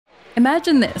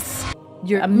Imagine this.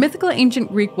 You're a mythical ancient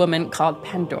Greek woman called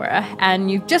Pandora,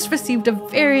 and you've just received a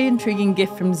very intriguing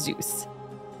gift from Zeus.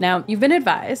 Now, you've been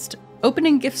advised,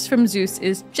 opening gifts from Zeus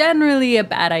is generally a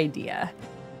bad idea,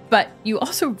 but you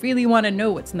also really want to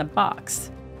know what's in the box.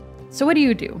 So what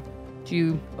do? Do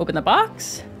you open the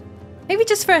box? Maybe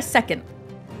just for a second.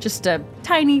 Just a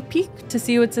tiny peek to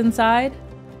see what's inside.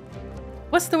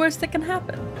 What's the worst that can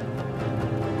happen?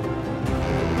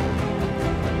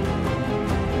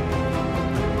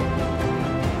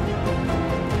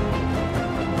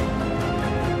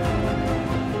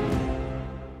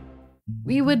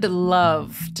 We would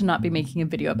love to not be making a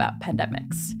video about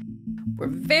pandemics. We're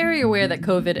very aware that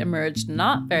COVID emerged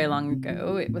not very long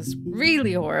ago. It was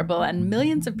really horrible and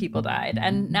millions of people died,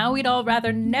 and now we'd all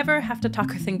rather never have to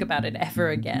talk or think about it ever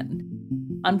again.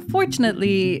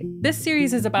 Unfortunately, this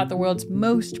series is about the world's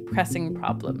most pressing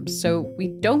problems, so we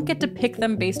don't get to pick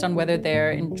them based on whether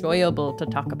they're enjoyable to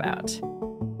talk about.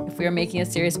 If we were making a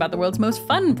series about the world's most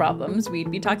fun problems,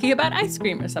 we'd be talking about ice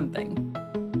cream or something.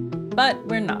 But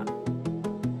we're not.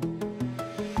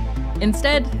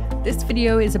 Instead, this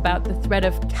video is about the threat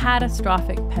of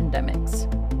catastrophic pandemics.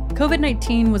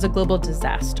 COVID-19 was a global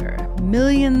disaster.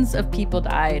 Millions of people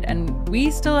died, and we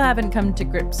still haven't come to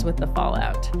grips with the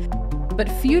fallout.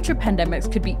 But future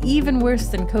pandemics could be even worse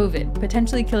than COVID,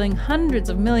 potentially killing hundreds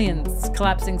of millions,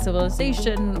 collapsing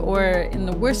civilization, or in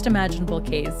the worst imaginable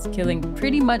case, killing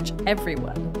pretty much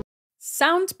everyone.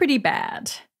 Sounds pretty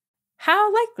bad.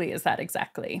 How likely is that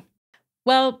exactly?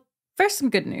 Well, first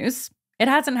some good news. It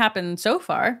hasn't happened so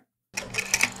far.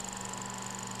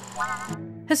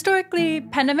 Historically,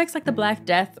 pandemics like the Black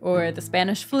Death or the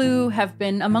Spanish flu have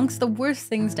been amongst the worst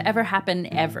things to ever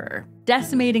happen ever,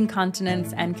 decimating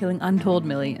continents and killing untold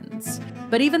millions.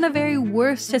 But even the very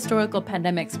worst historical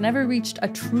pandemics never reached a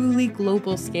truly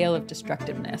global scale of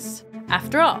destructiveness.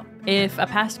 After all, if a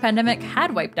past pandemic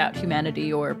had wiped out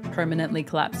humanity or permanently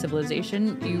collapsed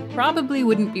civilization, you probably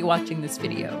wouldn't be watching this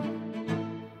video.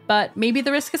 But maybe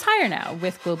the risk is higher now,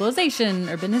 with globalization,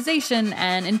 urbanization,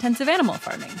 and intensive animal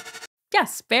farming.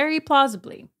 Yes, very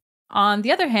plausibly. On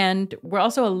the other hand, we're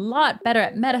also a lot better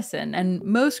at medicine, and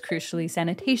most crucially,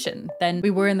 sanitation, than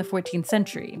we were in the 14th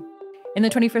century. In the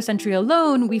 21st century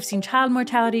alone, we've seen child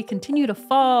mortality continue to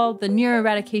fall, the near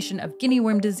eradication of guinea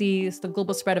worm disease, the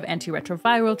global spread of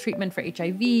antiretroviral treatment for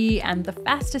HIV, and the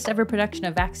fastest ever production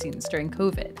of vaccines during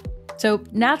COVID. So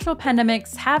natural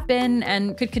pandemics have been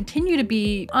and could continue to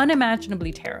be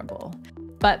unimaginably terrible.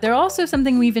 But they're also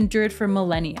something we've endured for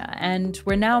millennia, and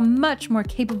we're now much more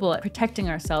capable at protecting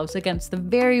ourselves against the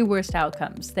very worst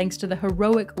outcomes, thanks to the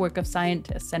heroic work of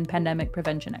scientists and pandemic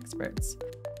prevention experts.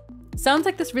 Sounds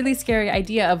like this really scary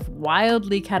idea of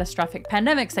wildly catastrophic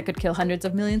pandemics that could kill hundreds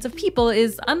of millions of people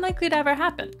is unlikely to ever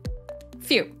happen.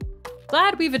 Phew.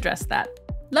 Glad we've addressed that.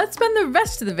 Let's spend the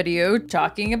rest of the video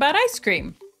talking about ice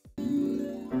cream.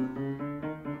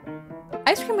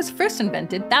 Ice cream was first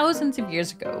invented thousands of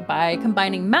years ago by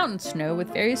combining mountain snow with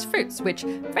various fruits, which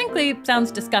frankly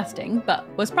sounds disgusting, but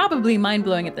was probably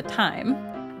mind-blowing at the time.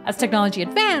 As technology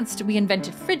advanced, we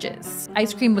invented fridges.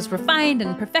 Ice cream was refined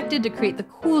and perfected to create the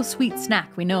cool, sweet snack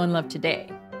we know and love today.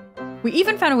 We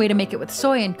even found a way to make it with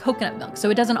soy and coconut milk, so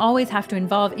it doesn't always have to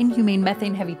involve inhumane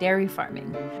methane-heavy dairy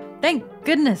farming. Thank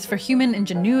goodness for human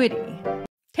ingenuity.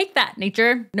 Take that,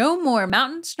 nature. No more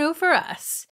mountain snow for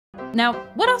us. Now,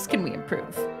 what else can we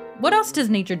improve? What else does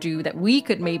nature do that we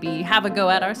could maybe have a go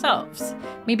at ourselves?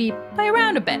 Maybe play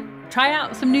around a bit, try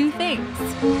out some new things.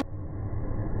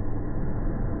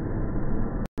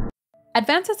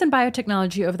 Advances in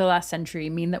biotechnology over the last century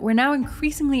mean that we're now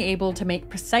increasingly able to make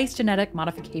precise genetic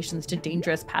modifications to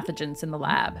dangerous pathogens in the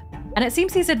lab. And it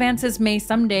seems these advances may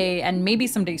someday, and maybe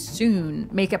someday soon,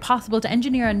 make it possible to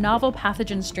engineer a novel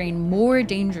pathogen strain more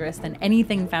dangerous than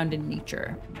anything found in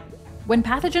nature. When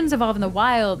pathogens evolve in the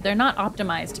wild, they're not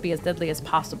optimized to be as deadly as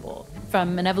possible.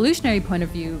 From an evolutionary point of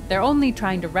view, they're only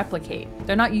trying to replicate.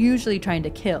 They're not usually trying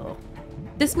to kill.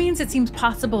 This means it seems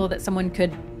possible that someone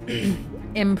could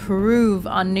improve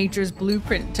on nature's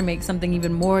blueprint to make something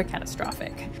even more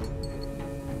catastrophic.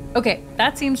 Okay,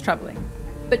 that seems troubling.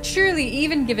 But surely,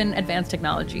 even given advanced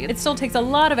technology, it still takes a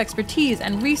lot of expertise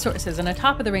and resources and a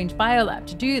top-of-the-range biolab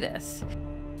to do this.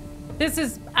 This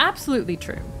is absolutely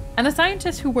true. And the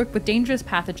scientists who work with dangerous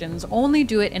pathogens only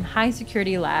do it in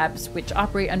high-security labs, which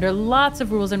operate under lots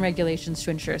of rules and regulations to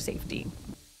ensure safety.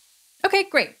 Okay,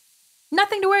 great.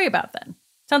 Nothing to worry about then.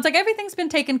 Sounds like everything's been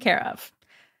taken care of.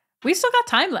 We've still got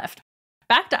time left.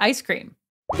 Back to ice cream.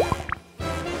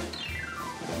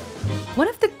 One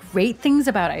of the great things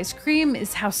about ice cream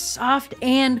is how soft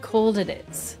and cold it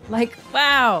is. Like,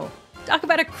 wow, talk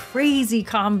about a crazy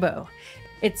combo.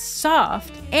 It's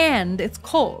soft and it's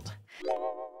cold.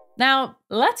 Now,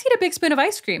 let's eat a big spoon of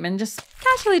ice cream and just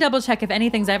casually double check if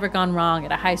anything's ever gone wrong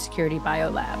at a high-security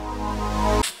biolab.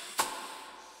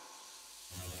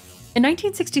 In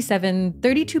 1967,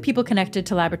 32 people connected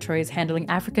to laboratories handling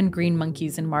African green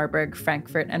monkeys in Marburg,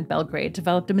 Frankfurt, and Belgrade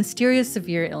developed a mysterious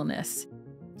severe illness.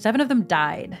 7 of them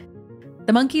died.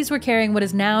 The monkeys were carrying what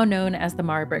is now known as the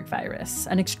Marburg virus,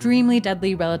 an extremely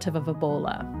deadly relative of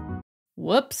Ebola.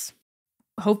 Whoops.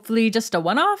 Hopefully just a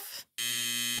one-off?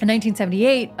 In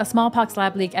 1978, a smallpox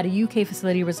lab leak at a UK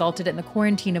facility resulted in the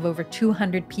quarantine of over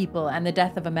 200 people and the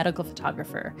death of a medical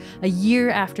photographer, a year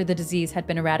after the disease had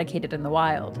been eradicated in the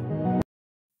wild.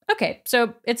 Okay,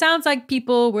 so it sounds like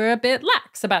people were a bit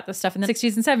lax about this stuff in the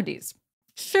 60s and 70s.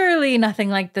 Surely nothing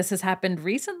like this has happened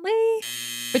recently?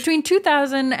 Between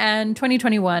 2000 and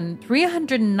 2021,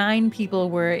 309 people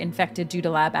were infected due to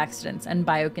lab accidents and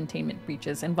biocontainment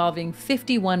breaches involving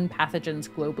 51 pathogens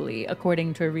globally,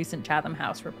 according to a recent Chatham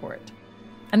House report.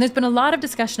 And there's been a lot of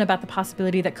discussion about the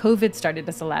possibility that COVID started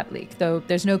as a lab leak, though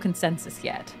there's no consensus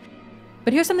yet.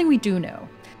 But here's something we do know.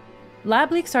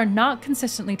 Lab leaks are not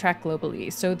consistently tracked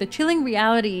globally, so the chilling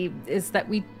reality is that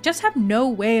we just have no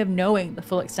way of knowing the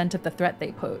full extent of the threat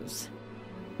they pose.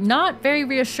 Not very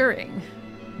reassuring,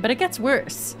 but it gets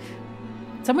worse.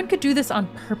 Someone could do this on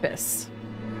purpose.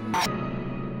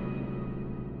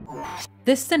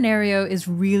 This scenario is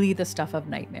really the stuff of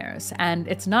nightmares, and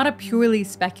it's not a purely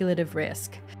speculative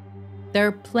risk. There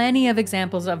are plenty of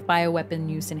examples of bioweapon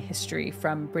use in history,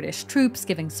 from British troops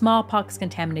giving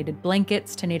smallpox-contaminated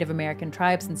blankets to Native American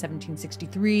tribes in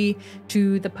 1763,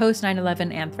 to the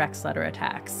post-9/11 anthrax letter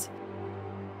attacks.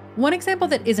 One example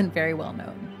that isn't very well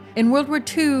known. In World War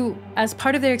II, as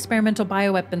part of their experimental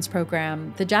bioweapons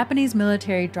program, the Japanese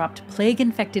military dropped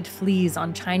plague-infected fleas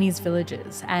on Chinese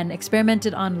villages and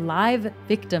experimented on live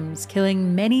victims,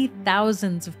 killing many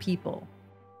thousands of people.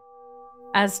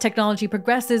 As technology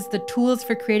progresses, the tools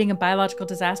for creating a biological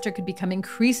disaster could become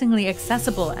increasingly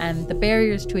accessible, and the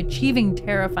barriers to achieving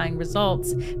terrifying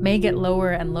results may get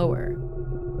lower and lower.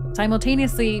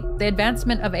 Simultaneously, the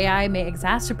advancement of AI may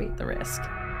exacerbate the risk.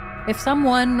 If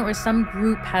someone or some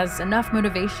group has enough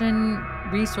motivation,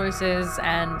 resources,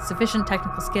 and sufficient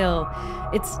technical skill,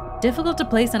 it's difficult to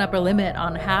place an upper limit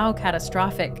on how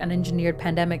catastrophic an engineered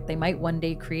pandemic they might one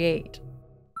day create.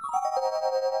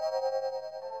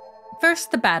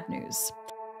 First, the bad news.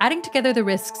 Adding together the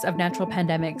risks of natural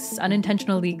pandemics,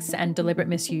 unintentional leaks, and deliberate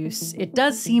misuse, it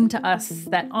does seem to us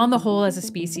that on the whole as a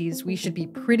species, we should be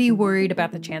pretty worried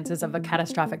about the chances of a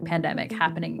catastrophic pandemic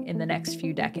happening in the next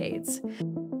few decades.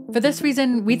 For this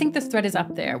reason, we think this threat is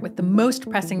up there with the most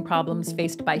pressing problems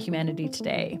faced by humanity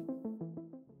today.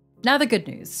 Now the good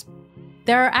news.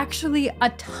 There are actually a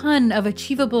ton of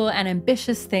achievable and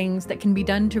ambitious things that can be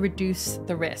done to reduce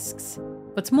the risks.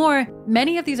 What's more,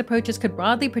 many of these approaches could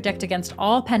broadly protect against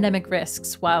all pandemic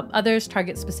risks, while others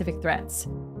target specific threats.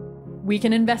 We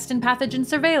can invest in pathogen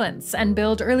surveillance and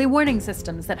build early warning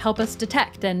systems that help us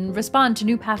detect and respond to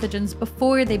new pathogens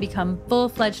before they become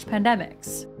full-fledged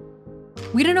pandemics.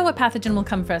 We don't know what pathogen will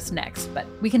come for us next, but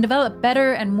we can develop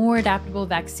better and more adaptable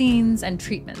vaccines and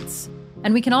treatments.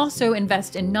 And we can also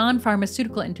invest in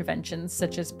non-pharmaceutical interventions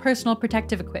such as personal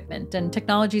protective equipment and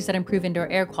technologies that improve indoor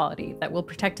air quality that will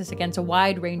protect us against a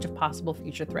wide range of possible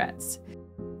future threats.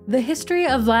 The history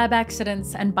of lab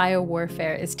accidents and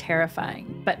biowarfare is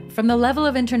terrifying, but from the level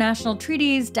of international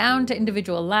treaties down to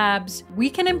individual labs, we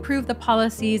can improve the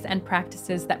policies and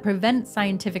practices that prevent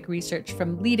scientific research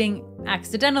from leading,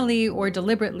 accidentally or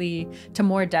deliberately, to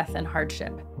more death and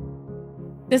hardship.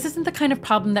 This isn't the kind of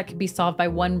problem that could be solved by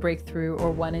one breakthrough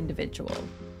or one individual.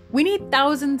 We need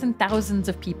thousands and thousands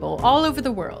of people all over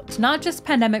the world, not just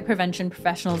pandemic prevention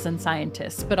professionals and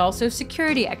scientists, but also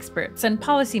security experts and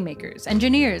policymakers,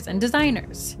 engineers and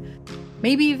designers.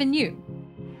 Maybe even you.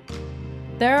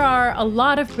 There are a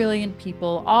lot of brilliant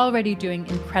people already doing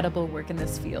incredible work in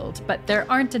this field, but there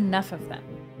aren't enough of them.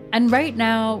 And right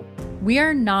now, we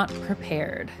are not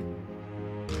prepared.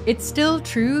 It's still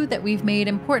true that we've made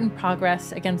important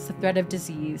progress against the threat of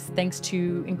disease thanks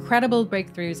to incredible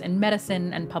breakthroughs in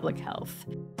medicine and public health.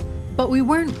 But we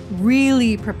weren't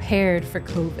really prepared for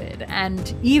COVID,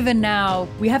 and even now,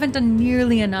 we haven't done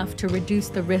nearly enough to reduce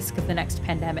the risk of the next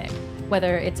pandemic,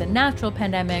 whether it's a natural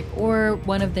pandemic or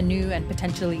one of the new and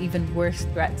potentially even worse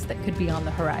threats that could be on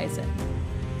the horizon.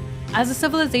 As a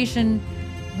civilization,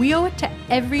 we owe it to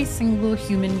every single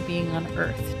human being on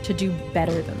Earth to do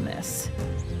better than this.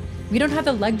 We don't have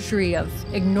the luxury of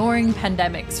ignoring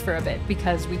pandemics for a bit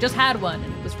because we just had one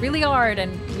and it was really hard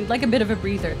and we'd like a bit of a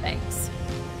breather, thanks.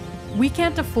 We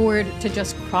can't afford to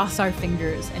just cross our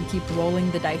fingers and keep rolling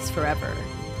the dice forever.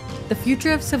 the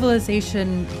future of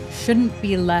civilization shouldn't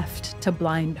be left to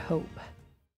blind hope.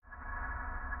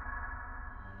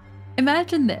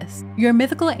 Imagine this. You're a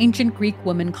mythical ancient Greek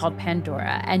woman called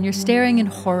Pandora, and you're staring in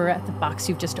horror at the box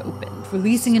you've just opened,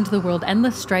 releasing into the world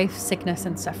endless strife, sickness,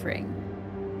 and suffering.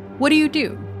 What do?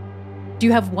 Do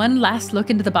you have one last look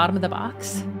into the bottom of the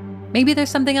box? Maybe there's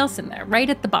something else in there, right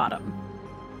at the bottom.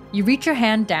 You reach your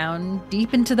hand down,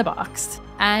 deep into the box,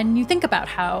 and you think about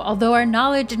how, although our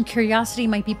knowledge and curiosity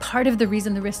might be part of the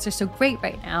reason the risks are so great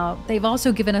right now, they've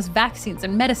also given us vaccines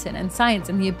and medicine and science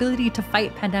and the ability to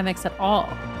fight pandemics at all.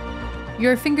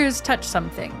 Your fingers touch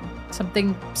something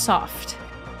soft.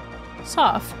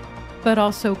 Soft, but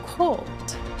also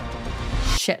cold.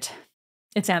 Shit,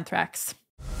 it's anthrax.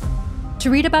 To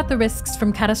read about the risks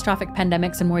from catastrophic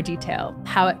pandemics in more detail,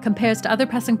 how it compares to other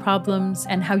pressing problems,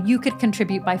 and how you could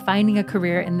contribute by finding a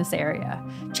career in this area,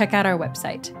 check out our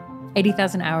website,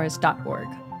 80000hours.org.